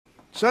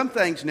some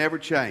things never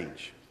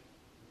change.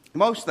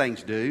 Most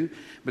things do,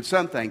 but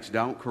some things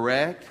don't,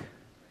 correct?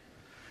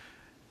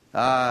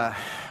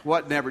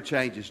 What never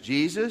changes?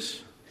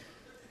 Jesus?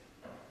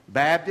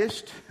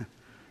 Baptist?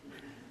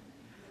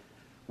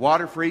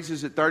 Water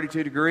freezes at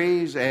 32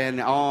 degrees, and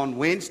on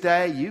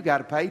Wednesday, you got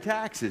to pay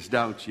taxes,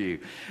 don't you?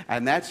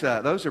 And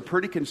those are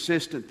pretty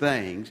consistent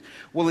things.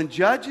 Well, in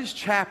Judges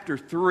chapter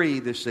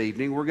 3 this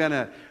evening, we're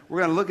gonna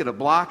look at a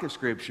block of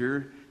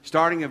Scripture,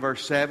 starting in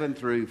verse 7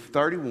 through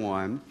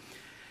 31.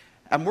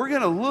 And we're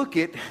going to look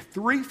at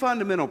three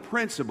fundamental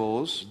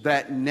principles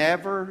that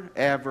never,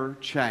 ever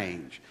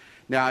change.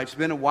 Now, it's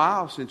been a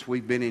while since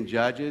we've been in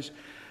Judges.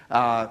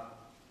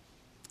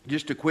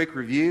 Just a quick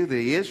review.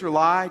 The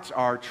Israelites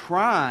are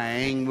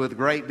trying with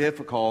great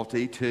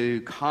difficulty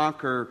to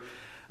conquer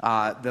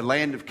the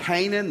land of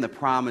Canaan, the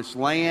promised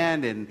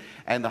land,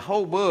 and the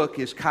whole book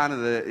is kind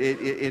of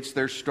it's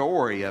their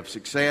story of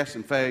success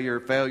and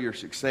failure,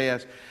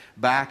 success,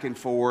 back and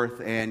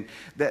forth. And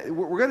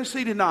we're going to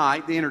see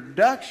tonight the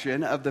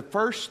introduction of the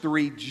first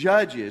three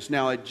judges.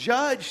 Now, a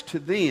judge to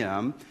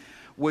them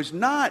was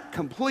not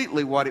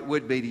completely what it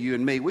would be to you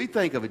and me. We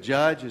think of a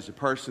judge as a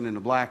person in a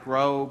black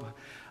robe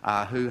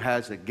who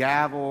has a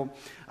gavel.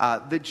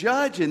 The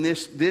judge in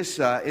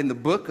in the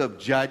book of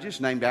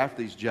Judges, named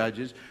after these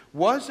judges,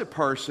 was a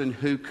person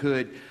who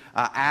could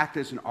act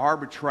as an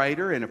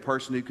arbitrator and a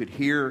person who could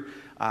hear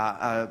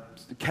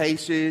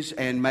cases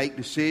and make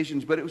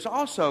decisions. But it was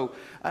also,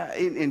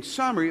 in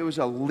summary, it was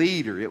a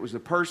leader. It was a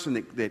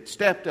person that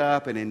stepped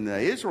up, and in the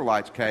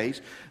Israelites' case,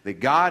 that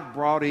God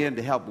brought in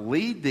to help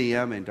lead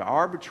them and to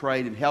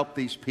arbitrate and help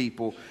these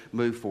people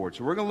move forward.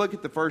 So we're going to look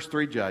at the first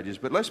three judges,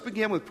 but let's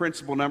begin with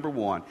principle number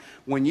one.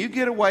 When you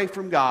get away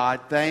from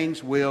God,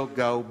 things will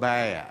go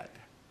bad.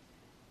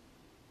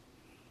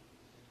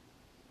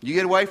 You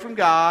get away from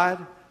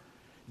God,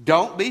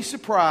 don't be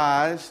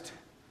surprised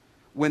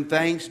when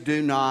things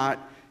do not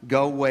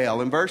go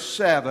well. In verse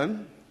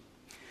 7,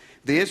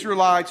 the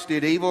Israelites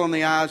did evil in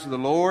the eyes of the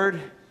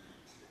Lord.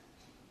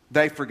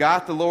 They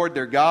forgot the Lord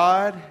their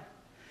God,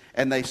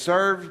 and they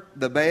served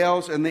the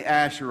Baals and the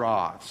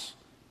Asheroths.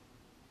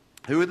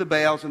 Who are the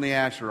Baals and the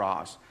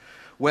Asheroths?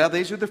 Well,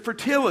 these are the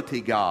fertility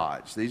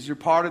gods. These are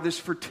part of this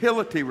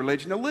fertility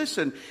religion. Now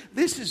listen,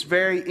 this is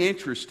very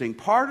interesting.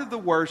 Part of the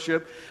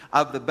worship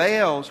of the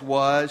Baals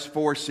was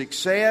for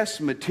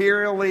success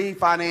materially,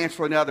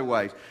 financially, and other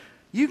ways.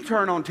 You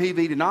turn on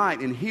TV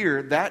tonight and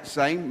hear that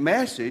same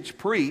message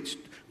preached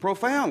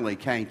profoundly,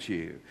 can't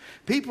you?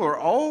 People are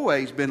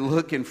always been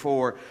looking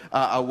for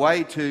a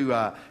way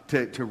to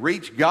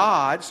reach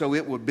God so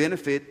it would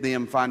benefit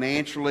them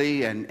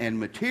financially and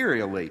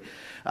materially.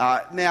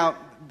 Now,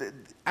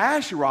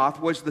 Asheroth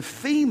was the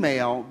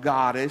female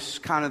goddess,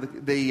 kind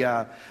of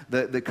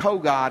the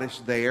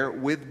co-goddess there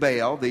with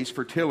Baal, these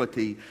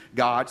fertility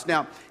gods.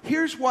 Now,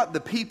 here's what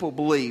the people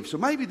believe. So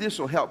maybe this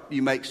will help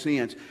you make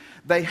sense.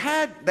 They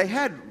had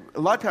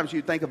a lot of times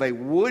you'd think of a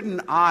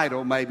wooden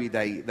idol, maybe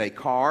they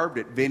carved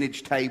at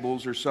vintage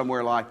tables or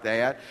somewhere like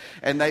that.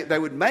 And they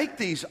would make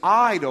these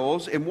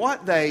idols, and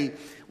what they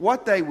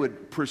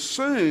would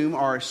presume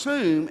or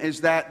assume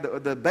is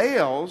that the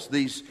Baals,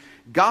 these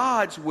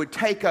gods, would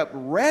take up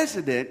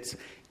residence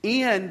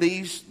in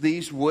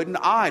these wooden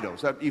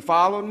idols. You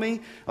following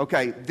me?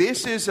 Okay,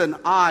 this is an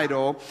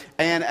idol,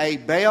 and a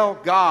Baal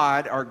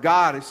god or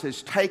goddess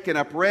has taken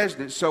up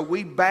residence, so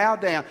we bow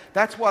down.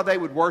 That's why they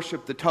would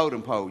worship the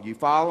totem pole. You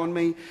following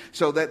me?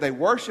 So that they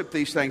worship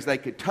these things they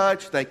could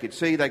touch, they could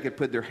see, they could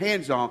put their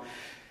hands on.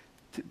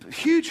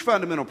 Huge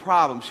fundamental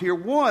problems here.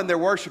 One, they're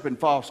worshiping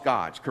false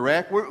gods,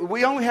 correct?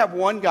 We only have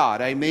one God,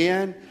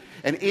 amen?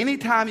 And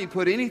anytime you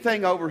put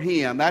anything over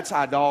him, that's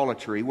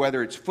idolatry,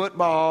 whether it's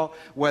football,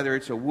 whether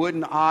it's a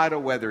wooden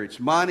idol, whether it's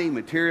money,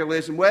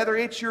 materialism, whether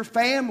it's your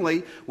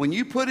family. When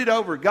you put it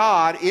over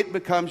God, it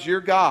becomes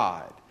your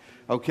God.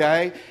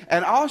 Okay?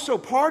 And also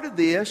part of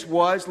this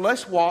was,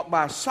 let's walk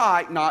by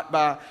sight, not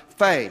by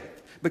faith.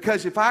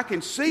 Because if I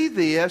can see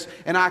this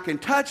and I can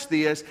touch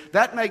this,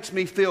 that makes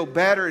me feel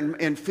better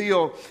and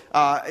feel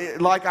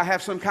like I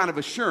have some kind of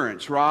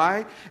assurance,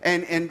 right?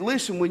 And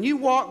listen, when you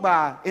walk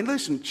by, and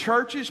listen,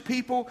 churches,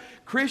 people,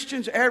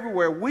 Christians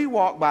everywhere, we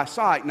walk by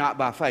sight, not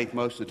by faith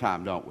most of the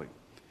time, don't we?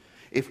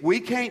 If we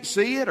can't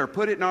see it or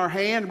put it in our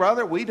hand,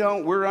 brother,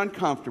 we're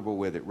uncomfortable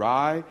with it,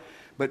 right?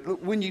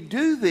 But when you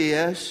do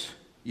this,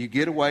 you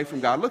get away from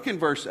God. Look in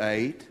verse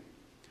 8.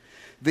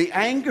 The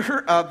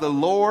anger of the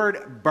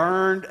Lord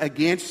burned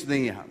against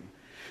them.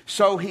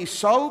 So he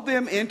sold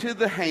them into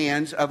the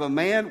hands of a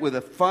man with a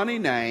funny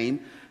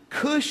name,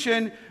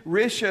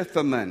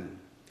 Cushan-Rishathaim,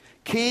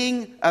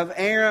 king of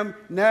Aram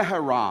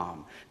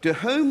Naharaim, to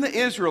whom the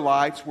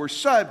Israelites were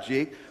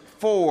subject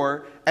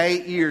for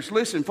 8 years.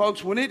 Listen,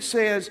 folks, when it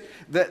says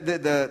that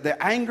the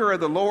anger of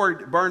the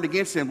Lord burned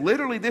against them,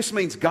 literally this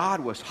means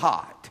God was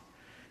hot.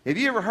 Have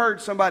you ever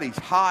heard somebody's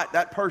hot,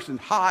 that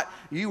person's hot,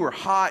 you were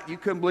hot, you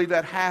couldn't believe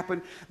that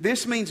happened?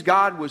 This means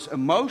God was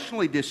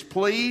emotionally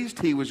displeased,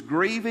 he was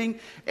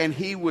grieving, and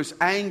he was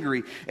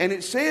angry. And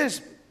it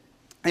says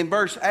in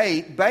verse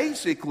 8,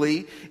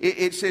 basically,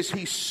 it says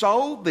he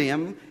sold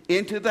them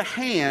into the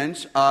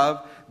hands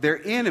of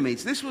their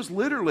enemies. This was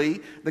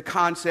literally the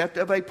concept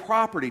of a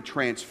property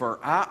transfer.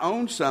 I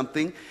own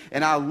something,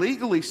 and I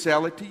legally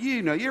sell it to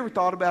you. Now, you ever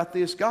thought about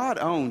this? God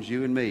owns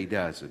you and me,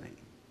 doesn't he?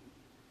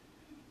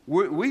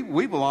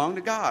 We belong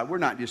to God. We're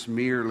not just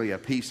merely a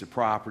piece of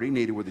property,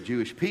 neither were the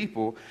Jewish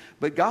people,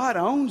 but God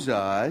owns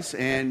us,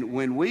 and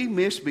when we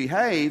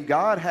misbehave,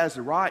 God has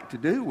the right to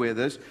do with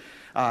us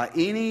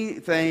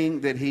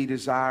anything that he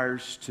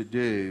desires to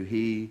do.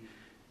 He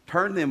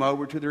turned them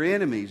over to their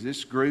enemies.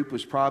 This group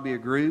was probably a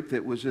group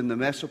that was in the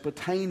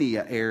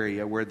Mesopotamia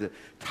area where the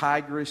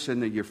Tigris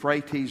and the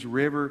Euphrates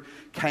River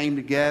came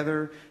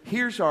together.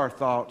 Here's our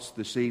thoughts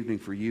this evening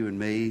for you and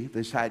me.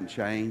 This hadn't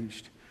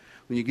changed.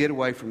 When you get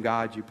away from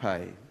God, you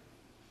pay.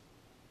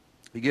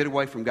 You get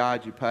away from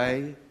God, you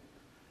pay.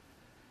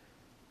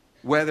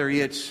 Whether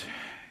it's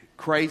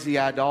crazy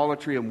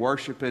idolatry and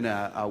worshiping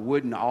a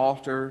wooden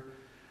altar,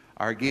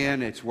 or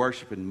again, it's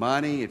worshiping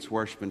money, it's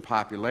worshiping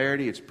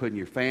popularity, it's putting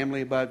your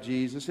family above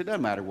Jesus. It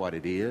doesn't matter what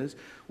it is.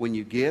 When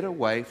you get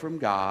away from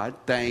God,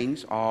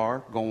 things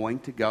are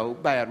going to go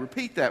bad.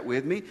 Repeat that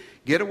with me.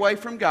 Get away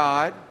from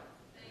God.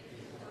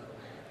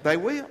 They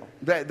will.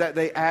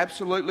 They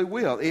absolutely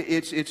will.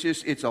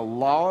 It's a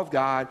law of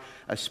God,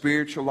 a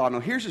spiritual law. Now,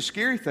 here's the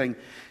scary thing.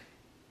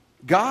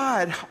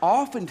 God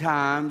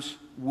oftentimes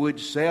would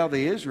sell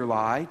the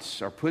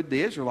Israelites or put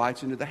the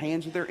Israelites into the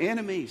hands of their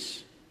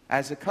enemies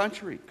as a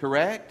country,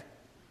 correct?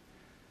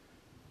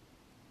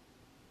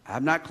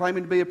 I'm not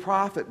claiming to be a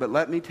prophet, but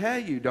let me tell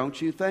you, don't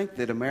you think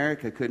that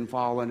America couldn't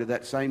fall under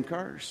that same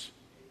curse?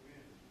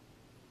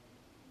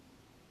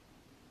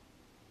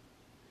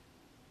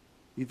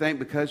 You think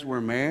because we're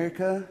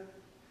America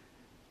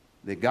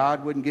that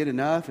God wouldn't get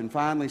enough and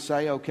finally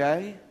say,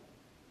 okay,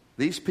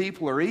 these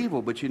people are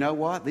evil, but you know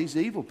what? These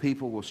evil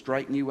people will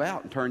straighten you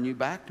out and turn you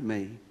back to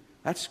me.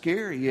 That's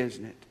scary,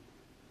 isn't it?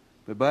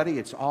 But buddy,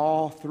 it's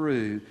all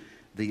through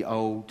the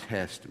Old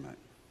Testament.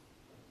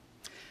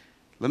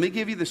 Let me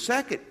give you the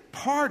second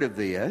part of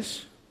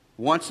this.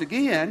 Once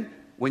again,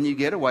 when you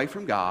get away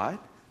from God,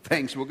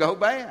 things will go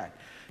bad.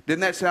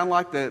 Didn't that sound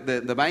like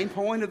the main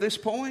point of this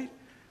point?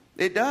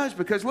 It does,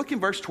 because look in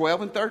verse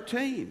 12 and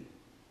 13.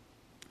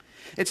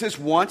 It says,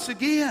 once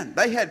again,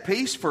 they had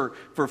peace for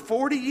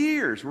 40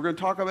 years. We're going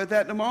to talk about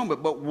that in a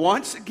moment. But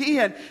once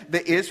again,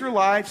 the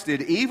Israelites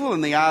did evil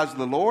in the eyes of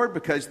the Lord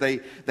because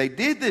they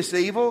did this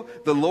evil.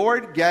 The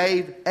Lord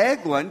gave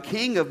Eglon,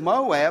 king of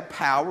Moab,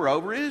 power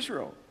over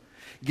Israel.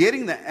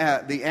 Getting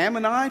the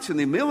Ammonites and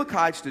the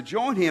Amalekites to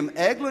join him,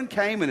 Eglon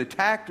came and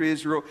attacked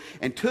Israel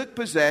and took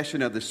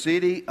possession of the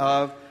city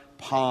of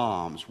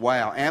Palms.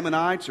 Wow,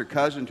 Ammonites are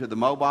cousin to the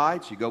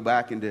Moabites. You go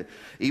back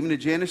even to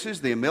Genesis.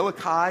 The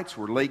Amalekites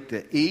were linked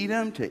to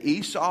Edom, to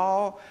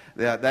Esau.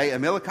 The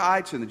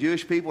Amalekites and the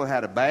Jewish people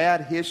had a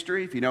bad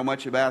history, if you know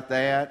much about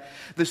that.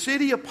 The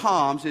city of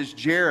Palms is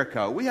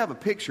Jericho. We have a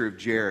picture of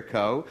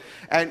Jericho,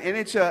 and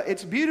it's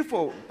a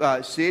beautiful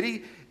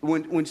city.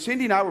 When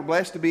Cindy and I were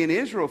blessed to be in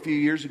Israel a few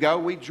years ago,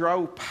 we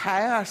drove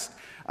past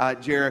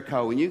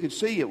Jericho, and you could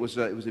see it was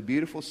a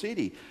beautiful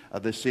city,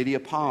 the city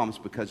of palms,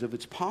 because of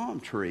its palm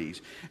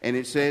trees. And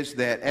it says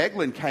that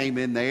Eglon came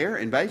in there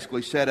and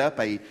basically set up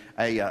a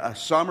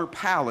summer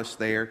palace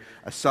there,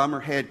 a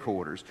summer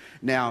headquarters.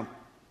 Now,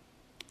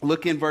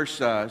 look in verse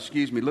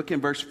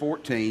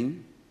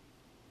 14.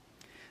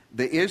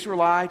 The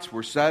Israelites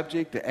were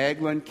subject to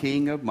Eglon,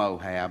 king of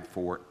Moab,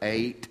 for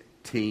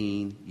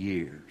 18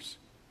 years.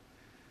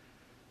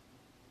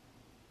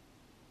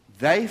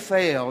 They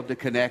failed to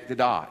connect the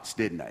dots,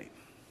 didn't they?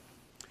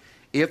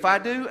 If I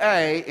do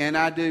A and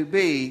I do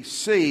B,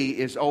 C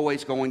is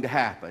always going to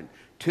happen.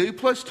 2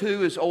 plus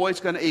 2 is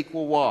always going to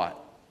equal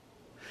what?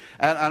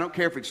 I don't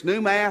care if it's new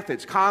math,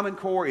 it's common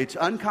core, it's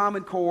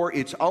uncommon core,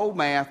 it's old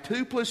math.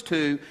 2 plus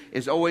 2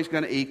 is always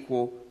going to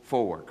equal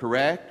 4,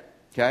 correct?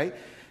 Okay?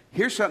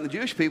 Here's something the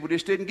Jewish people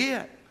just didn't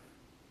get.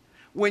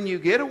 When you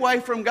get away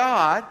from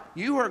God,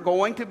 you are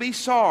going to be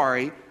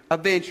sorry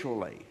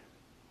eventually.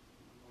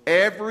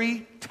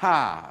 Every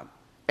time.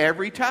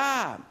 Every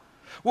time.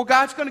 Well,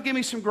 God's going to give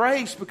me some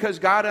grace because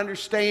God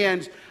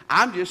understands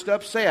I'm just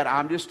upset.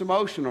 I'm just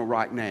emotional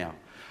right now.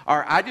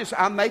 Or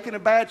I'm making a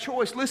bad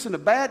choice. Listen, a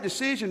bad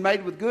decision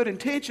made with good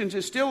intentions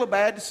is still a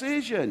bad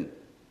decision.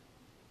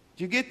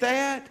 Do you get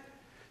that?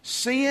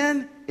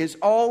 Sin is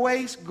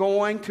always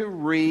going to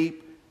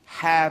reap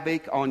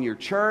havoc on your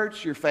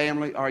church, your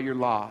family, or your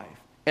life.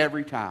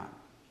 Every time.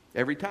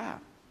 Every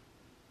time.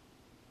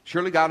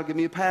 Surely God will give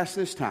me a pass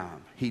this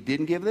time. He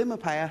didn't give them a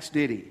pass,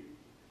 did he?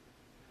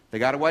 They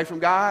got away from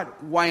God,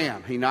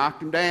 wham, he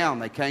knocked them down.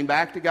 They came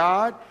back to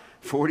God.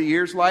 40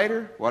 years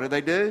later, what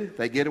do?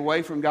 They get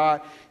away from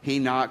God, he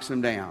knocks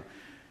them down.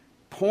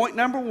 Point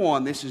number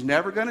one, this is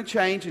never going to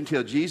change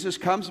until Jesus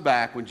comes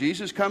back. When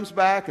Jesus comes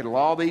back, it'll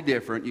all be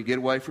different. You get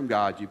away from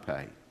God, you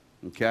pay.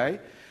 Okay?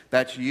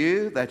 That's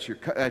you, that's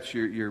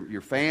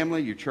your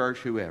family, your church,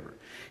 whoever.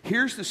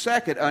 Here's the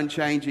second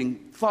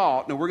unchanging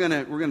thought. Now, we're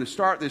going to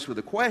start this with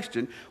a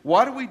question.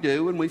 What do we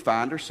do when we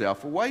find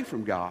ourselves away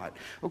from God?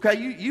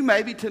 Okay, you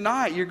maybe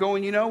tonight you're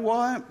going, you know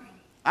what?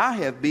 I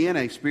have been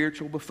a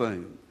spiritual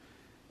buffoon,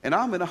 and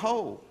I'm in a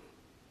hole.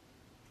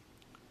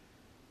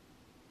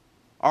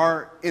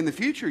 Or in the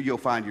future, you'll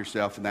find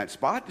yourself in that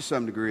spot to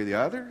some degree or the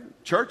other.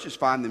 Churches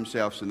find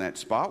themselves in that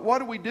spot. What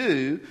do we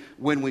do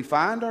when we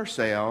find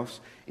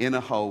ourselves in a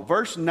hole?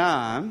 Verse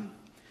 9,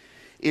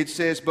 it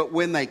says, "But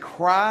when they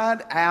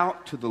cried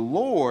out to the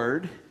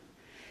Lord,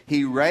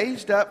 He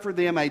raised up for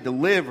them a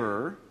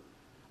deliverer,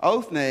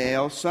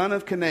 Othniel, son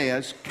of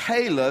Kenaz,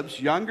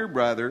 Caleb's younger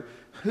brother,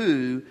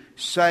 who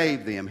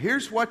saved them."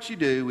 Here's what you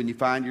do when you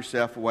find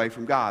yourself away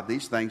from God.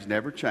 These things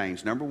never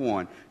change. Number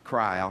one,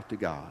 cry out to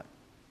God.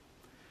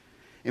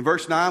 In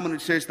verse 9, when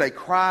it says they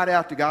cried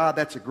out to God,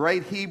 that's a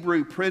great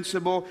Hebrew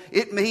principle.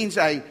 It means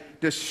a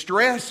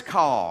distress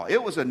call.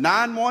 It was a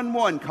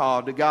 911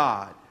 call to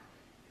God.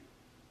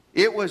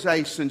 It was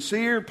a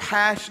sincere,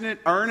 passionate,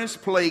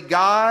 earnest plea.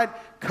 God,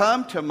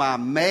 come to my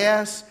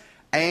mess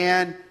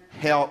and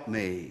help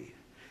me.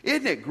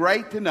 Isn't it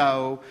great to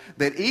know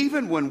that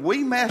even when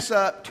we mess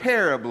up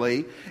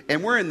terribly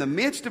and we're in the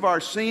midst of our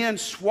sin,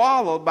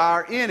 swallowed by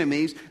our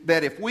enemies,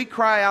 that if we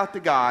cry out to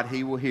God,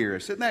 He will hear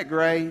us? Isn't that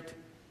great?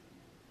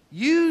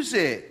 Use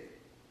it.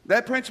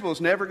 That principle is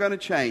never going to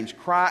change.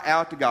 Cry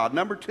out to God.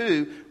 Number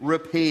two,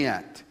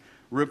 repent.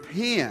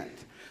 Repent.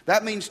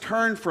 That means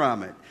turn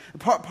from it.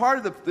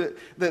 Part of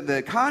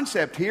the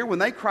concept here, when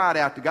they cried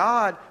out to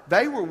God,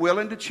 they were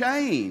willing to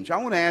change. I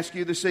want to ask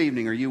you this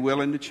evening, are you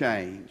willing to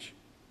change?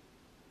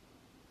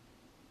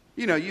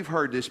 You know, you've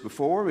heard this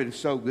before, but it's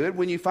so good.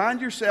 When you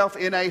find yourself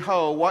in a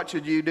hole, what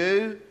should you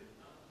do?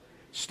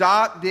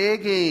 Stop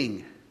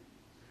digging.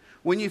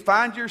 When you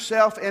find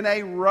yourself in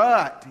a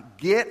rut,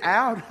 get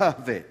out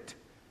of it.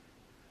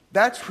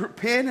 That's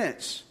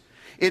repentance.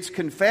 It's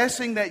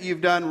confessing that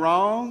you've done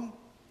wrong,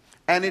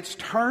 and it's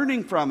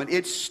turning from it.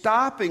 It's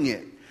stopping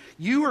it.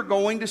 You are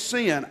going to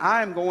sin.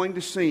 I am going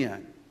to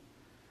sin.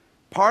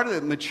 Part of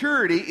the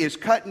maturity is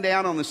cutting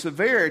down on the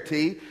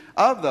severity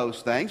of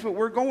those things, but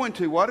we're going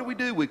to. What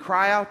do? We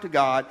cry out to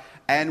God,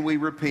 and we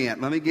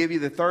repent. Let me give you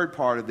the third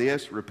part of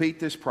this. Repeat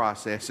this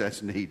process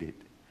as needed.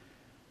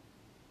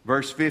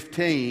 Verse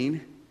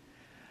 15,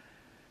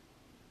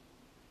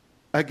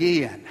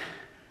 again,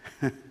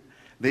 the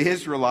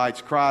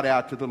Israelites cried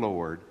out to the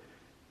Lord.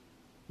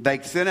 They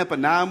sent up a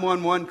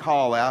 911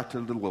 call out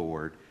to the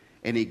Lord,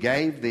 and He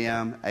gave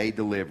them a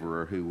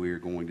deliverer who we're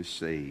going to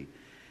see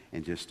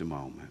in just a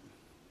moment.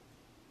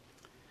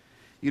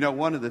 You know,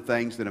 one of the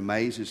things that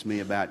amazes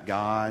me about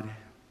God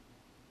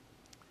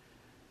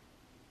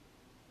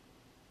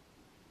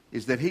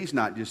is that He's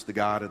not just the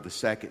God of the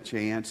second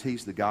chance.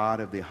 He's the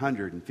God of the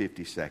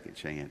 152nd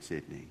chance,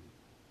 isn't He?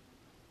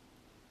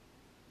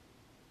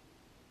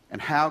 And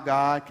how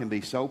God can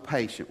be so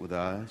patient with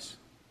us.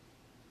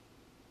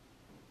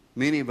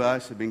 Many of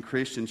us have been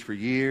Christians for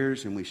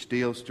years, and we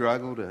still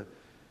struggle to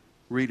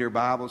read our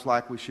Bibles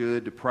like we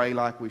should, to pray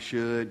like we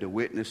should, to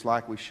witness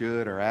like we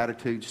should. Our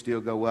attitudes still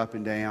go up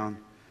and down.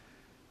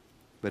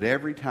 But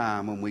every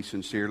time when we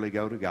sincerely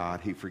go to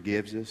God, He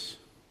forgives us,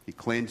 He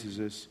cleanses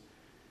us,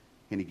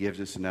 and He gives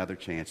us another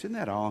chance. Isn't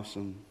that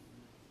awesome?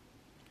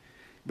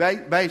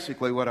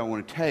 Basically, what I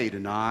want to tell you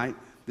tonight,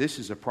 this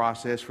is a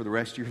process for the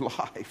rest of your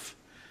life,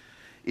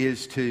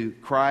 is to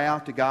cry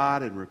out to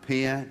God and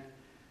repent.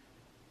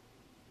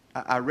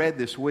 I read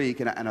this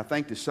week, and I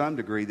think to some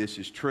degree this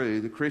is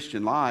true, the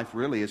Christian life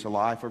really is a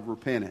life of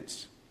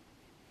repentance.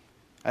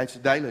 It's a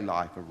daily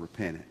life of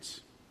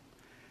repentance.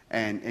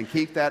 And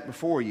keep that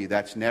before you.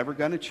 That's never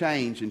going to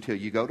change until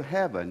you go to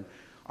heaven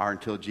or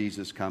until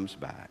Jesus comes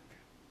back.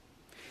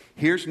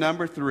 Here's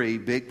number 3,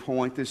 big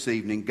point this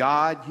evening.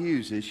 God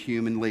uses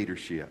human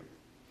leadership.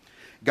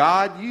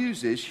 God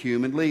uses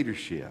human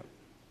leadership.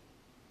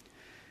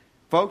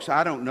 Folks,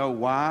 I don't know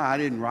why I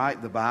didn't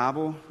write the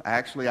Bible.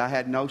 Actually, I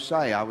had no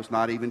say. I was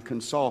not even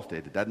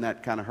consulted. Doesn't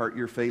that kind of hurt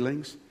your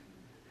feelings?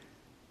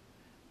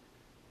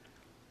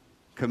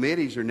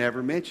 Committees are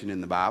never mentioned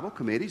in the Bible.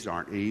 Committees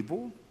aren't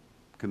evil.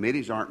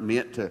 Committees aren't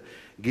meant to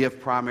give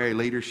primary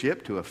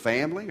leadership to a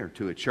family or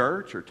to a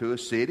church or to a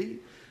city.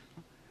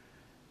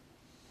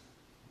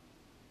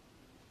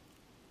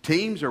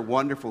 Teams are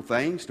wonderful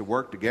things to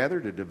work together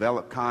to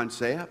develop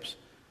concepts.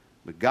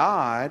 But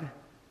God,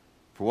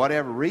 for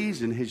whatever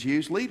reason, has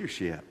used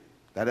leadership.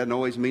 That doesn't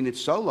always mean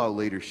it's solo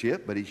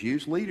leadership, but He's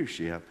used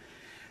leadership.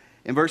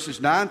 In verses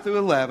 9 through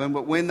 11,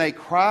 but when they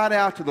cried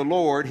out to the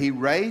Lord, He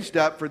raised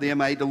up for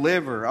them a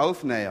deliverer,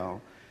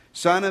 Othniel,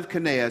 son of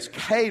Kenaz,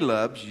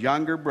 Caleb's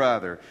younger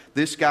brother.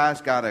 This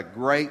guy's got a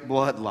great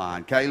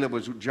bloodline. Caleb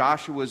was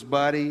Joshua's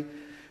buddy,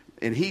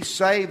 and he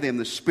saved them.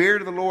 The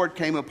Spirit of the Lord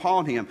came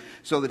upon him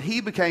so that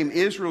he became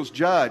Israel's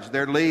judge,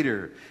 their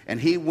leader.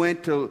 And he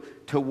went to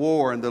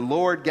war, and the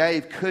Lord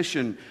gave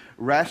Cushan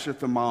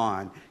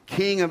Rashathamon,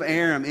 king of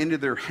Aram, into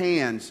their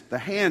hands, the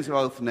hands of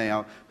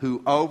Othniel,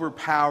 who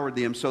overpowered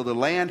them. So the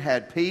land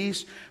had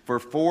peace for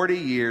 40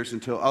 years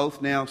until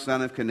Othniel,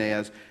 son of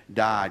Kenaz,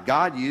 died.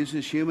 God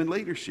uses human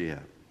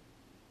leadership.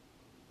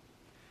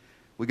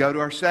 We go to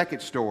our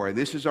second story.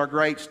 This is our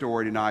great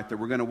story tonight that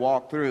we're going to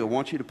walk through. I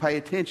want you to pay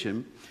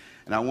attention,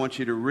 and I want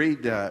you to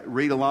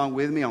read along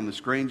with me on the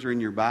screens or in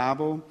your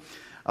Bible.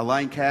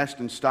 Elaine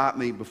Caston stopped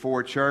me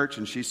before church,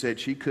 and she said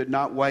she could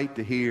not wait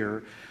to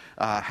hear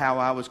how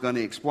I was going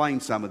to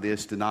explain some of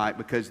this tonight,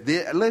 because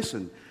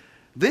listen,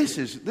 this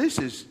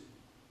is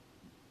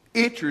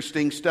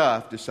interesting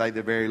stuff, to say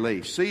the very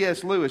least.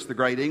 C.S. Lewis, the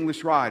great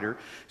English writer,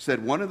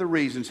 said one of the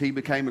reasons he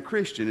became a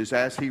Christian is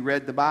as he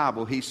read the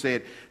Bible, he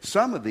said,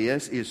 some of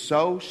this is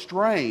so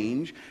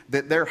strange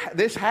that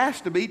this has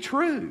to be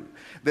true,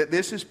 that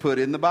this is put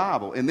in the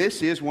Bible. And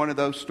this is one of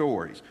those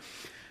stories.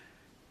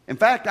 In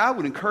fact, I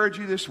would encourage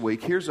you this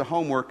week, here's a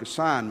homework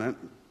assignment.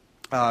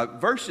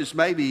 Verses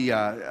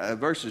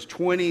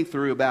 20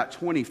 through about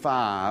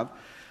 25,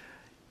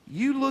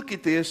 you look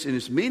at this in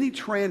as many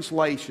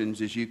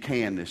translations as you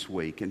can this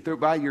week. And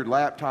by your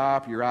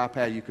laptop, your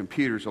iPad, your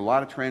computers, a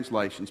lot of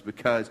translations,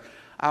 because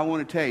I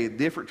want to tell you,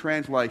 different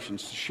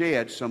translations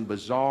shed some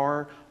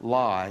bizarre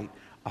light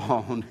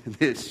on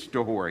this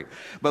story.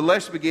 But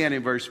let's begin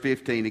in verse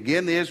 15.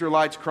 Again, the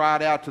Israelites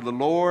cried out to the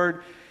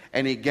Lord,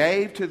 and he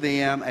gave to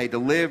them a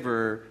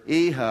deliverer,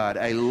 Ehud,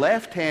 a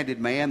left-handed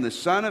man, the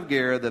son of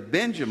Gera, the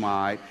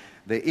Benjamite.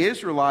 The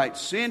Israelites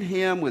sent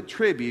him with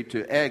tribute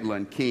to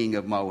Eglon, king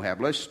of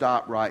Moab. Let's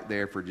stop right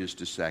there for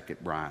just a second,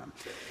 Brian.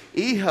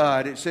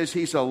 Ehud, it says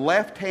he's a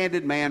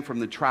left-handed man from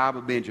the tribe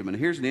of Benjamin.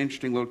 Here's an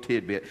interesting little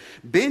tidbit.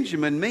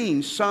 Benjamin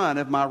means son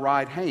of my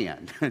right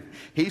hand.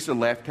 He's a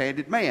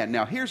left-handed man.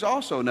 Now, here's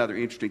also another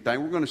interesting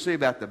thing we're going to see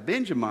about the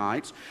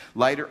Benjamites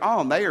later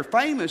on. They are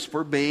famous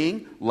for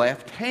being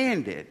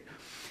left-handed.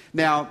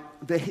 Now,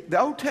 the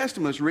Old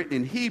Testament is written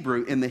in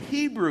Hebrew, and the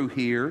Hebrew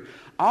here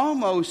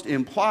almost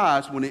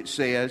implies when it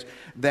says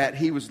that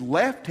he was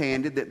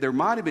left-handed, that there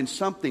might have been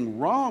something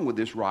wrong with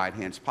his right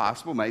hand. It's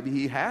possible maybe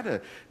he had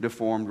a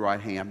deformed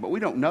right hand, but we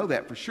don't know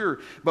that for sure.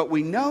 But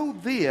we know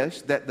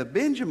this, that the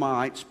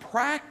Benjamites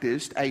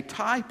practiced a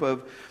type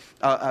of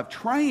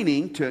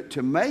training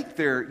to make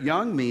their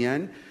young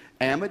men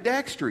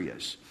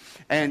ambidextrous.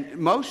 And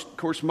most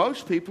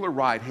people are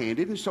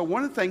right-handed, and so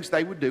one of the things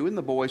they would do when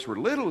the boys were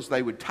little is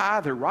they would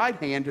tie their right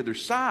hand to their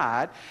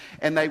side,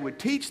 and they would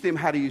teach them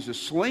how to use a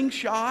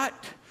slingshot,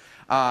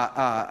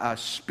 a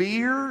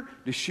spear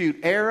to shoot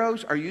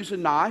arrows, or use a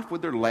knife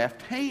with their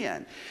left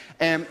hand.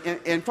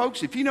 And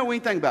folks, if you know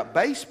anything about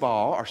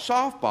baseball or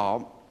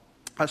softball,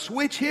 a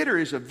switch hitter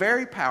is a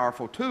very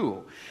powerful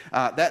tool.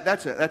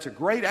 That's a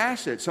great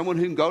asset. Someone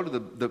who can go to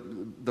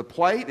the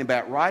plate and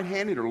bat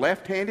right-handed or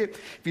left-handed.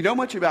 If you know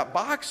much about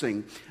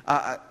boxing,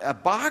 a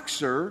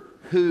boxer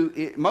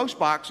most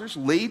boxers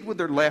lead with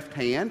their left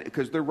hand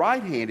because they're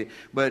right-handed,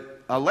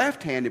 but a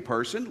left-handed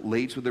person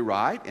leads with their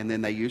right and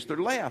then they use their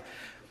left.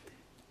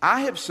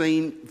 I've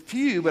seen a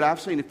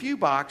few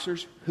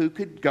boxers who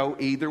could go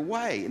either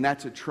way, and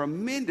that's a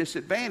tremendous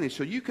advantage.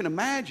 So you can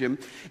imagine,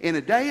 in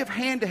a day of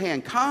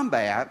hand-to-hand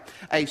combat,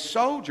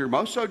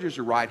 most soldiers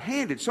are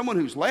right-handed. Someone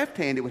who's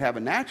left-handed would have a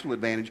natural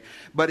advantage,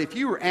 but if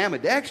you were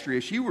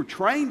ambidextrous, you were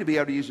trained to be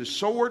able to use a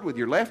sword with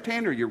your left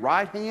hand or your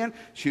right hand,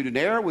 shoot an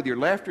arrow with your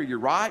left or your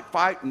right,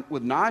 fight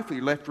with a knife with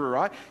your left or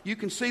right. You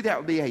can see that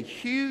would be a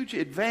huge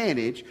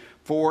advantage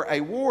for a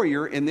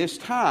warrior in this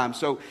time.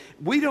 So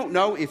we don't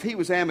know if he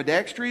was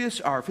ambidextrous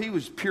or if he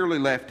was purely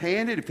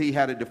left-handed, if he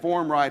had a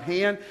deformed right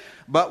hand,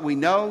 but we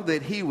know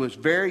that he was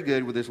very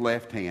good with his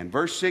left hand.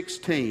 Verse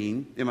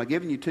 16, am I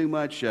giving you too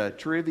much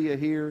trivia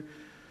here?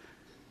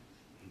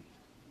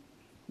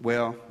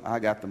 Well, I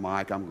got the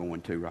mic. I'm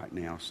going to right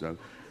now. So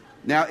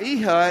now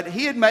Ehud,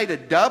 he had made a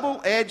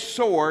double-edged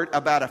sword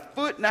about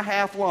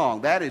 1.5 feet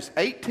long. That is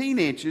 18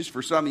 inches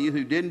for some of you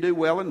who didn't do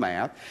well in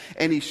math.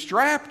 And he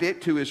strapped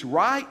it to his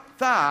right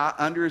thigh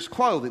under his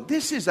clothing.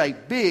 This is a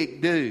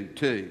big dude,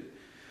 too.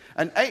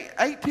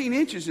 18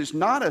 inches is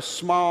not a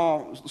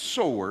small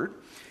sword.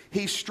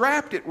 He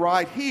strapped it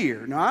right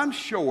here. Now, I'm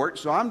short,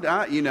 so I'm,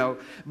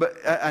 but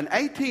an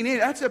 18 inch,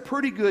 that's a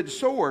pretty good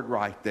sword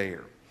right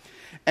there.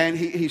 And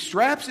he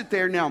straps it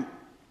there. Now,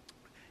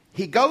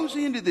 he goes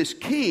into this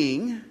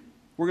king.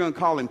 We're going to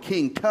call him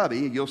King Tubby.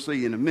 You'll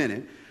see in a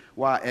minute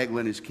why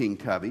Eglon is King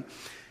Tubby.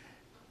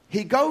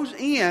 He goes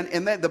in,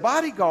 and the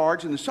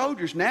bodyguards and the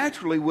soldiers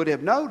naturally would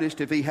have noticed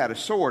if he had a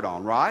sword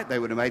on, right? They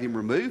would have made him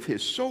remove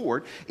his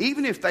sword.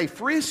 Even if they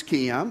frisk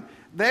him,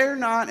 they're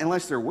not,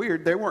 unless they're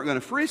weird, they weren't going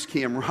to frisk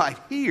him right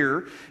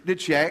here to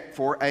check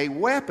for a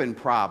weapon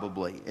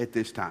probably at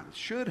this time.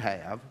 Should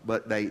have,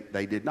 but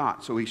they did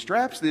not. So he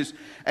straps this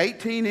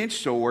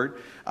 18-inch sword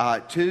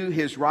to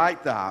his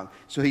right thigh.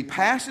 So he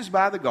passes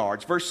by the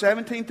guards. Verse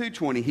 17 through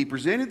 20, he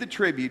presented the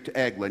tribute to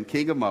Eglon,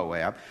 king of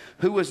Moab,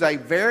 who was a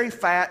very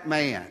fat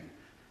man.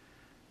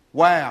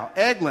 Wow,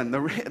 Eglon,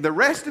 the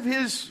rest of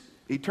his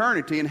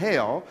eternity in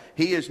hell,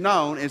 he is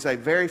known as a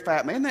very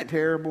fat man. Isn't that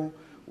terrible?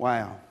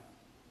 Wow.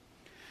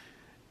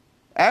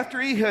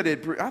 After Ehud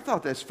had, I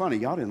thought that's funny.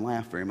 Y'all didn't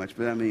laugh very much,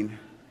 but I mean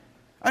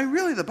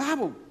really, the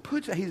Bible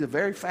puts, he's a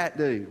very fat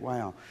dude.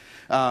 Wow.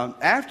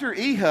 After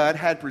Ehud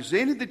had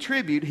presented the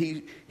tribute,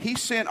 he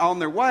sent on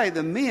their way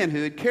the men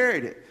who had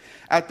carried it.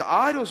 At the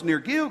idols near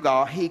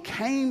Gilgal, he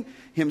came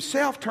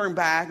himself, turned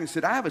back and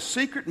said, I have a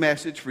secret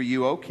message for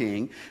you, O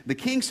king. The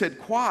king said,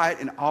 quiet,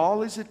 and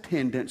all his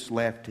attendants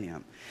left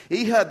him.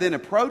 Ehud then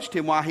approached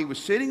him while he was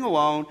sitting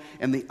alone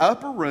in the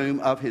upper room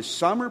of his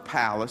summer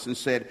palace and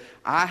said,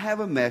 I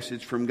have a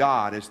message from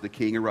God, as the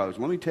king arose.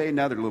 Let me tell you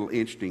another little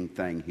interesting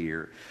thing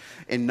here.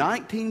 In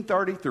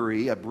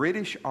 1933, a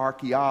British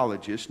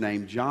archaeologist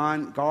named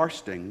John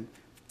Garsting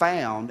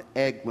found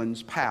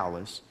Eglin's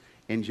palace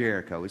in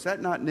Jericho. Is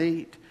that not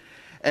neat?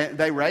 And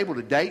they were able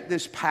to date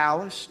this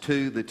palace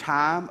to the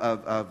time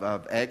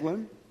of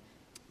Eglin.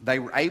 They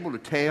were able to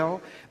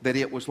tell that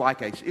it was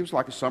like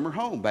a summer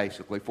home,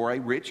 basically, for a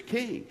rich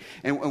king.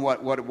 And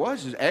what it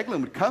was is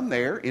Eglin would come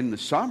there in the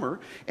summer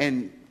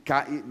and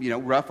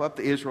rough up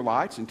the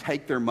Israelites and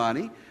take their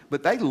money.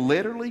 But they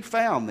literally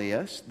found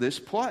this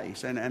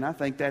place, and I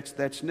think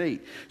that's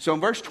neat. So in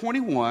verse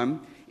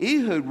 21,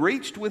 Ehud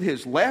reached with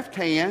his left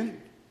hand,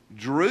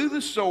 drew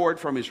the sword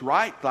from his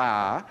right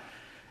thigh,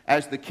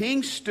 as the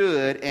king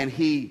stood, and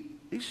he's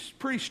a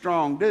pretty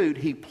strong dude,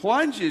 he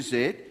plunges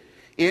it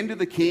into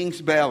the king's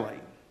belly.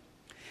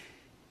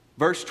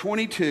 Verse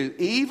 22,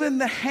 even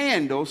the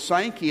handle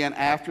sank in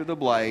after the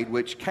blade,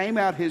 which came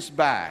out his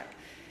back.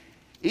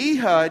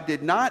 Ehud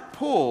did not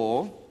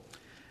pull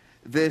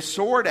this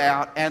sword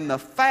out, and the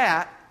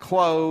fat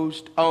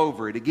closed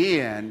over it.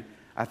 Again,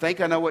 I think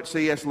I know what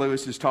C.S.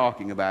 Lewis is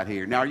talking about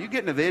here. Now, are you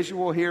getting a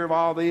visual here of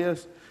all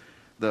this?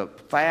 The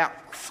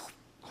fat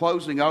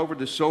closing over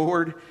the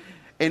sword.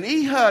 And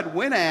Ehud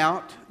went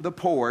out the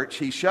porch.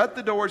 He shut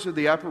the doors of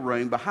the upper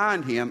room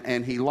behind him,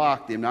 and he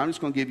locked them. Now, I'm just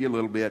going to give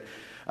you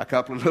a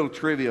couple of little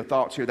trivia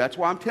thoughts here. That's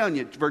why I'm telling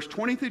you, verse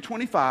 20 through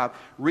 25,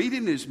 read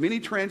in as many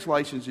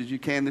translations as you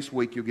can this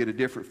week, you'll get a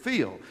different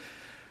feel.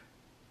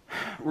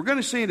 We're going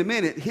to see in a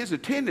minute, his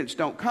attendants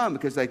don't come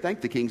because they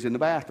think the king's in the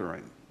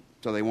bathroom.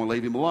 So they won't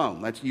leave him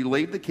alone. You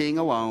leave the king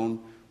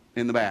alone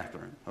in the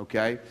bathroom,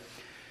 okay?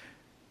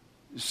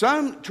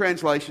 Some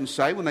translations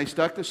say when they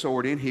stuck the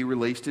sword in, he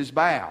released his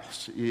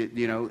bowels.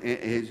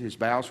 His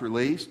bowels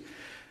released.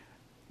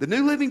 The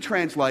New Living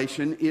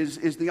Translation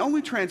is the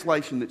only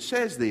translation that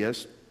says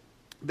this.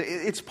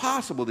 It's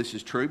possible this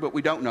is true, but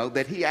we don't know,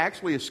 that he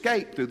actually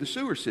escaped through the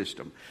sewer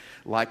system.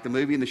 Like the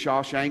movie in the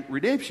Shawshank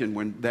Redemption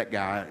when that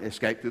guy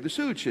escaped through the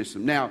sewage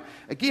system. Now,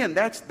 again,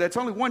 that's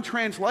only one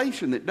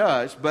translation that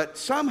does, but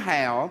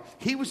somehow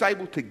he was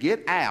able to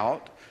get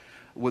out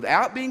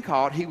without being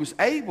caught. He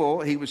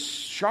was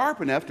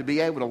sharp enough to be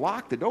able to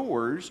lock the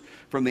doors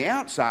from the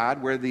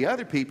outside where the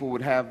other people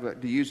would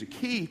have to use a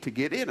key to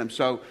get in them.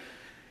 So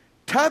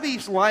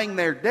Tubby's laying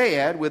there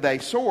dead with a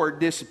sword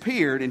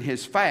disappeared in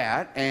his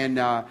fat. And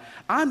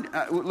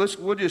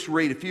we'll just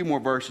read a few more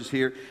verses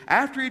here.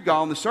 After he'd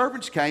gone, the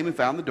servants came and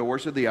found the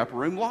doors of the upper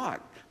room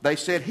locked. They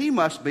said he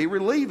must be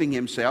relieving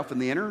himself in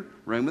the inner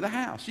room of the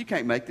house. You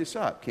can't make this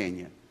up, can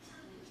you?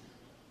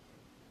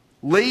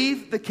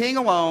 Leave the king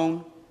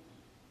alone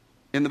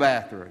in the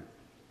bathroom.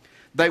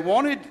 They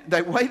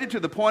waited to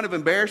the point of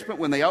embarrassment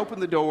when they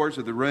opened the doors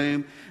of the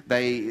room.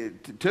 They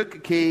took a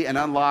key and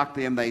unlocked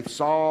them. They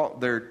saw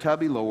their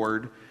tubby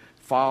lord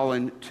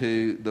fallen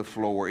to the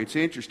floor. It's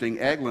interesting.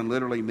 Eglin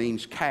literally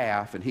means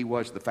calf, and he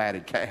was the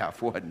fatted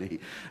calf, wasn't he?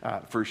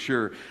 For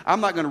sure.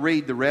 I'm not going to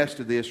read the rest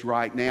of this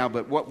right now,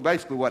 but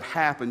basically what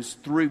happens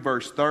through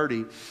verse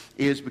 30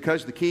 is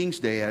because the king's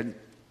dead,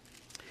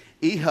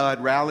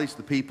 Ehud rallies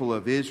the people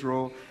of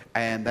Israel,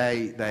 and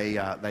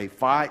they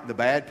fight the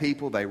bad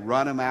people. They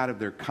run them out of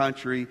their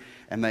country,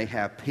 and they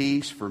have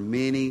peace for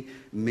many,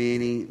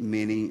 many,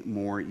 many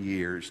more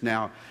years.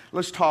 Now,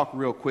 let's talk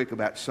real quick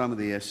about some of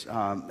this.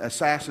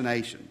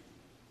 Assassination.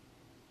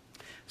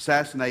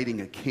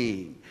 Assassinating a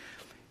king.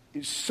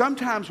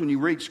 Sometimes when you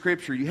read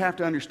Scripture, you have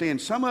to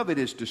understand some of it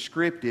is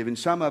descriptive and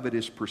some of it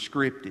is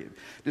prescriptive.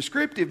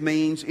 Descriptive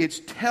means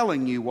it's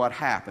telling you what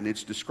happened.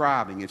 It's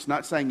describing. It's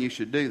not saying you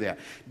should do that.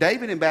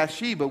 David and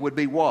Bathsheba would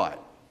be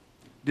what?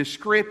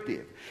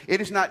 Descriptive. It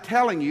is not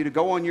telling you to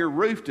go on your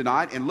roof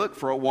tonight and look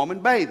for a woman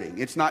bathing.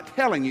 It's not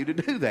telling you to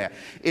do that.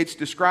 It's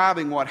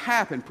describing what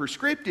happened.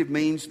 Prescriptive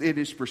means it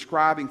is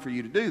prescribing for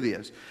you to do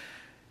this.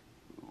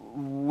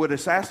 Would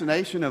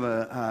assassination of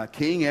a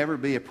king ever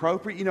be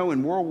appropriate? You know,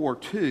 in World War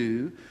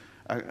II,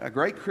 a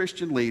great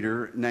Christian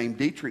leader named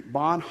Dietrich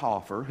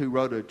Bonhoeffer, who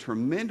wrote a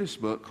tremendous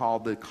book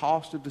called The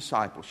Cost of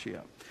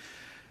Discipleship,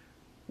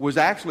 was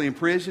actually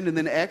imprisoned and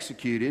then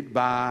executed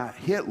by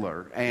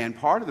Hitler. And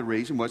part of the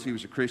reason was he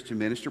was a Christian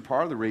minister.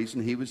 Part of the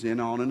reason he was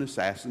in on an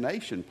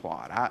assassination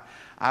plot.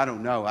 I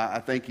don't know. I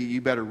think you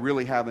better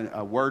really have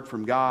a word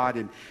from God.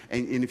 And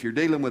if you're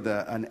dealing with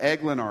an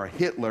Eglin or a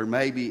Hitler,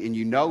 maybe, and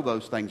you know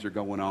those things are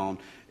going on,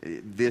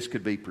 this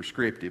could be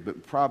prescriptive.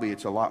 But probably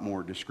it's a lot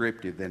more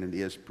descriptive than it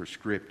is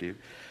prescriptive.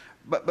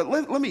 But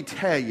let me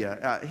tell you,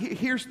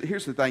 here's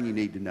the thing you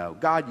need to know.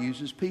 God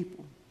uses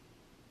people.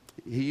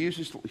 He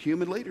uses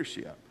human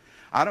leadership.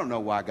 I don't know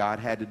why God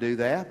had to do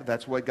that, but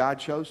that's the way God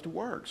chose to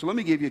work. So let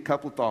me give you a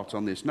couple of thoughts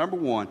on this. Number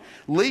one,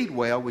 lead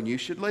well when you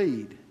should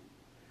lead.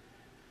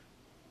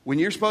 When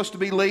you're supposed to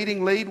be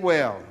leading, lead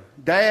well.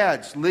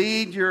 Dads,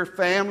 lead your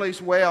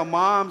families well.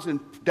 Moms and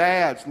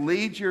dads,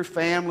 lead your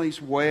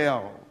families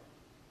well.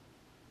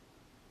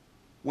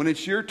 When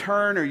it's your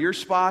turn or your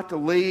spot to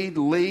lead,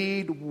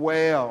 lead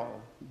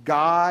well.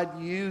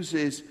 God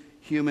uses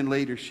human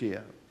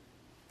leadership.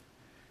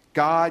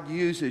 God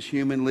uses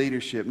human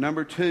leadership.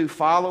 Number two,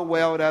 follow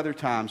well at other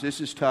times. This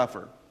is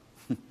tougher.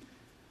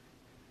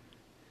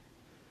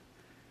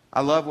 I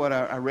love what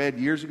I read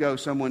years ago.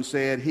 Someone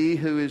said, he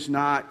who is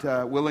not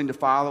willing to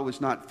follow is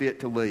not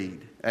fit to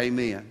lead.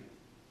 Amen.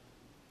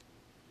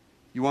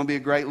 You want to be a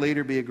great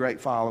leader, be a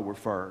great follower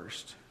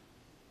first.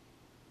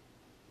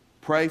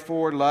 Pray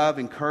for, love,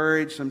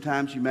 encourage.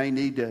 Sometimes you may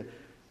need to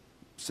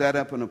set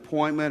up an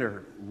appointment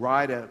or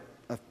write a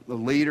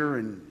leader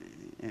and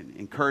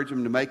encourage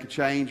them to make a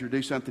change or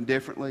do something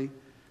differently.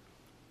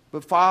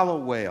 But follow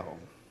well.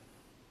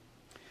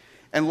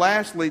 And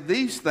lastly,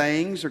 these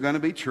things are going to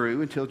be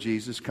true until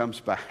Jesus comes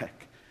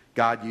back.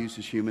 God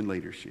uses human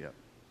leadership.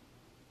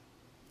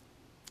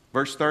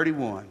 Verse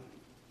 31.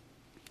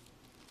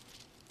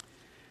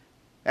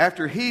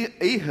 After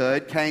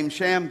Ehud came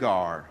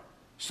Shamgar,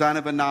 son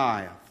of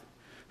Anaioth,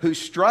 who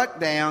struck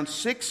down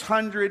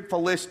 600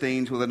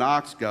 Philistines with an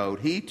ox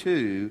goad. He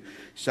too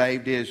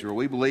saved Israel.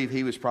 We believe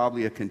he was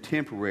probably a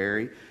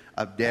contemporary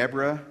of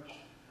Deborah.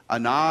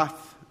 Anath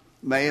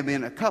may have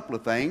been a couple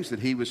of things, that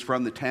he was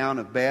from the town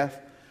of Beth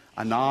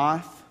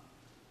Anath,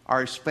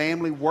 or his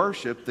family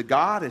worshiped the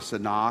goddess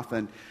Anath,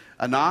 and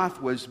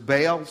Anath was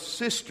Baal's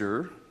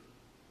sister,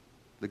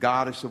 the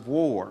goddess of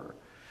war.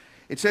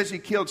 It says he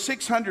killed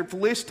 600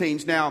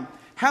 Philistines. Now,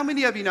 how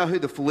many of you know who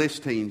the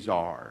Philistines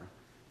are?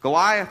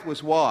 Goliath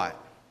was what?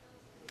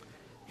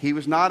 He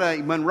was not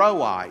a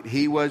Monroeite.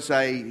 He was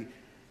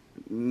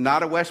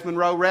not a West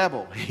Monroe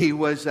rebel. He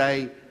was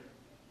a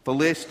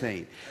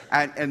Philistine.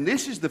 And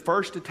this is the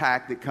first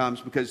attack that comes,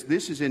 because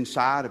this is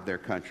inside of their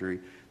country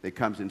that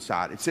comes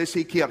inside. It says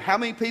he killed. How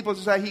many people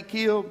does it say he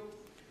killed?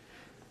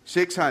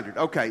 600.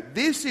 Okay,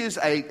 this is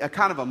a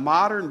kind of a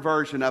modern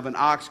version of an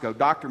ox goad.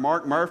 Dr.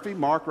 Mark Murphy,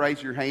 Mark,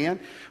 raise your hand.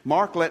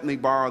 Mark let me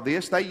borrow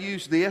this. They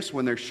use this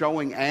when they're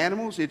showing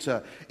animals. It's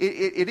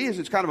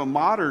kind of a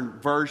modern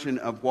version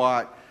of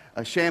what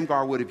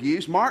Shamgar would have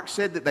used. Mark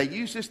said that they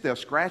use this, they'll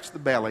scratch the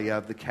belly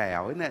of the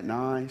cow. Isn't that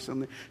nice?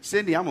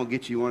 Cindy, I'm going to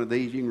get you one of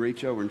these. You can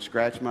reach over and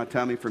scratch my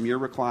tummy from your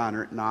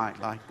recliner at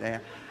night like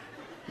that.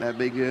 That'd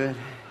be good.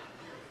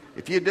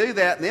 If you do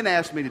that and then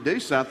ask me to do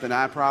something,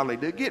 I probably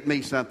do. Get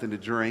me something to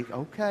drink.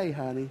 Okay,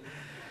 honey.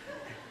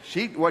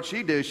 What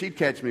she'd do, she'd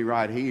catch me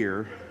right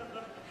here.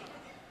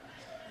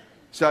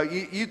 So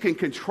you can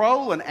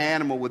control an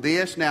animal with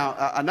this.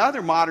 Now,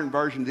 another modern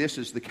version of this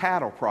is the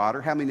cattle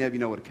prodder. How many of you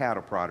know what a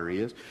cattle prodder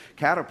is?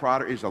 Cattle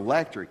prodder is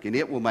electric, and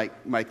it will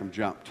make them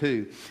jump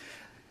too.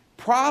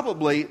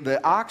 Probably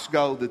the ox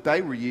goad that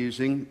they were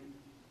using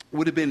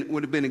would have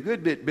been a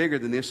good bit bigger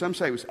than this. Some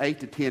say it was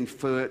 8 to 10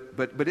 foot,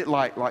 but it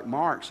like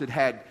Mark's, it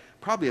had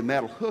probably a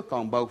metal hook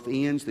on both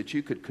ends that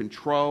you could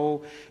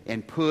control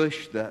and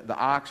push the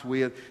ox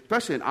with.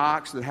 Especially an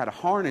ox that had a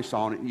harness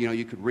on it,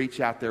 you could reach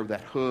out there with that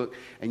hook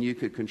and you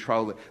could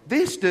control it.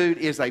 This dude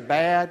is a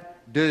bad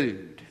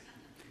dude.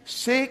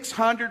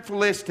 600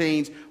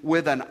 Philistines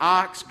with an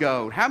ox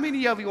goad. How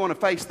many of you want to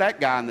face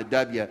that guy in the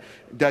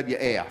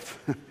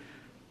WF?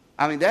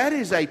 I mean, that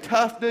is a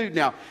tough dude.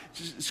 Now,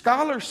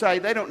 scholars say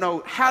they don't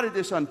know, how did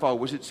this unfold?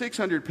 Was it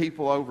 600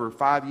 people over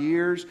 5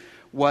 years?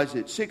 Was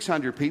it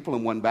 600 people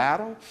in one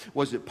battle?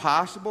 Was it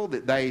possible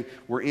that they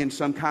were in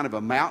some kind of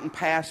a mountain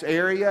pass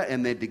area,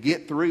 and then to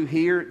get through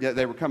here,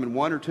 they were coming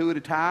one or two at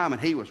a time,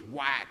 and he was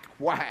whack,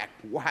 whack,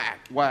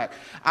 whack, whack?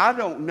 I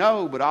don't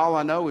know, but all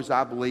I know is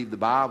I believe the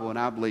Bible, and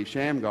I believe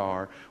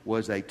Shamgar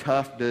was a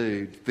tough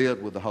dude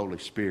filled with the Holy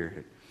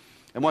Spirit.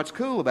 And what's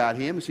cool about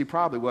him is he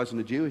probably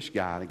wasn't a Jewish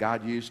guy. That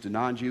God used a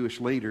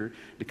non-Jewish leader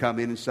to come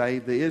in and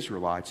save the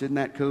Israelites. Isn't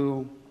that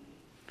cool?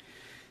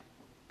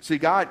 See,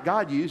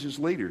 God uses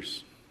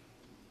leaders.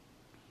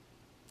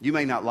 You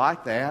may not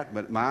like that,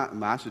 but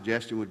my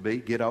suggestion would be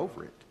get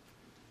over it.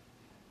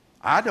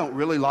 I don't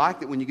really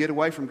like that when you get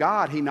away from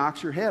God, He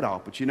knocks your head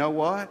off. But you know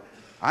what?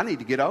 I need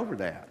to get over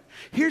that.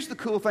 Here's the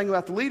cool thing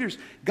about the leaders.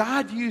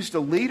 God used a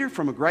leader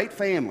from a great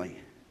family.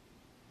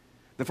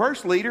 The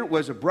first leader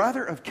was a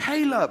brother of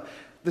Caleb.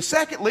 The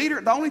second leader,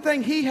 the only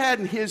thing he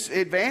had in his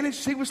advantage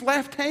is he was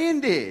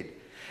left-handed.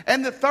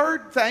 And the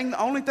third thing, the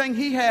only thing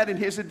he had in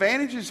his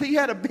advantage is he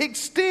had a big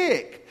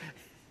stick.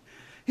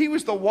 He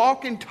was the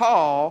walking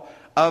tall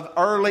of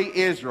early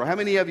Israel. How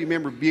many of you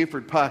remember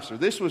Buford Pusser?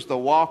 This was the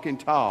walking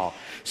tall.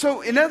 So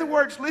in other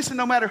words, listen,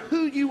 no matter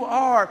who you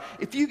are,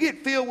 if you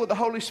get filled with the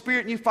Holy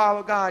Spirit and you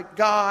follow God,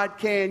 God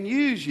can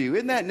use you.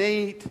 Isn't that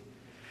neat?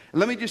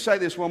 Let me just say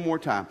this one more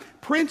time.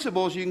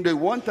 Principles, you can do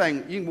one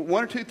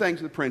or two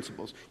things with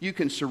principles. You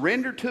can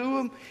surrender to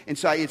them and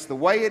say, it's the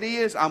way it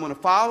is, I'm going to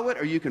follow it,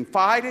 or you can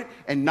fight it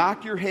and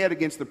knock your head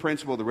against the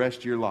principle the rest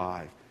of your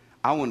life.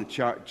 I want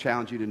to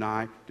challenge you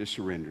tonight to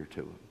surrender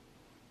to them.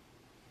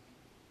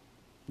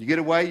 You get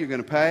away, you're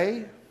going to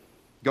pay.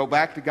 Go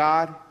back to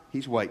God,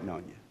 He's waiting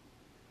on you.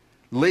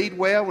 Lead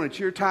well when it's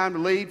your time to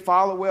lead.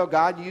 Follow well.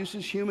 God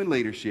uses human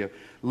leadership.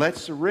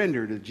 Let's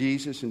surrender to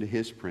Jesus and to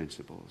His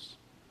principles.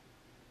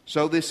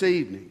 So this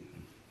evening,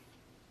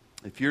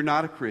 if you're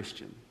not a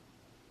Christian,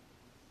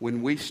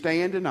 when we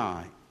stand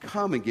tonight,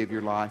 come and give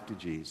your life to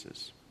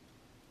Jesus.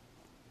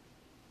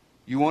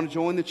 You want to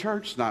join the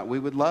church tonight? We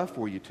would love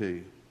for you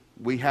to.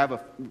 We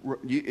have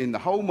in the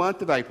whole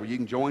month of April, you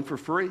can join for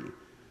free.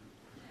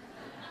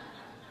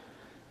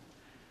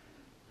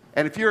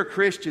 And if you're a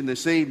Christian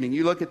this evening,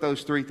 you look at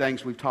those three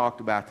things we've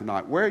talked about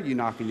tonight. Where are you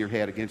knocking your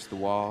head against the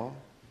wall?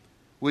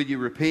 Will you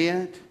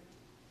repent?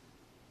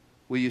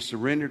 Will you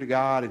surrender to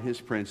God and His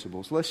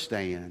principles? Let's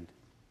stand.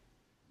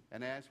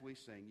 And as we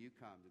sing, you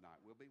come tonight.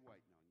 We'll be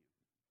waiting on you.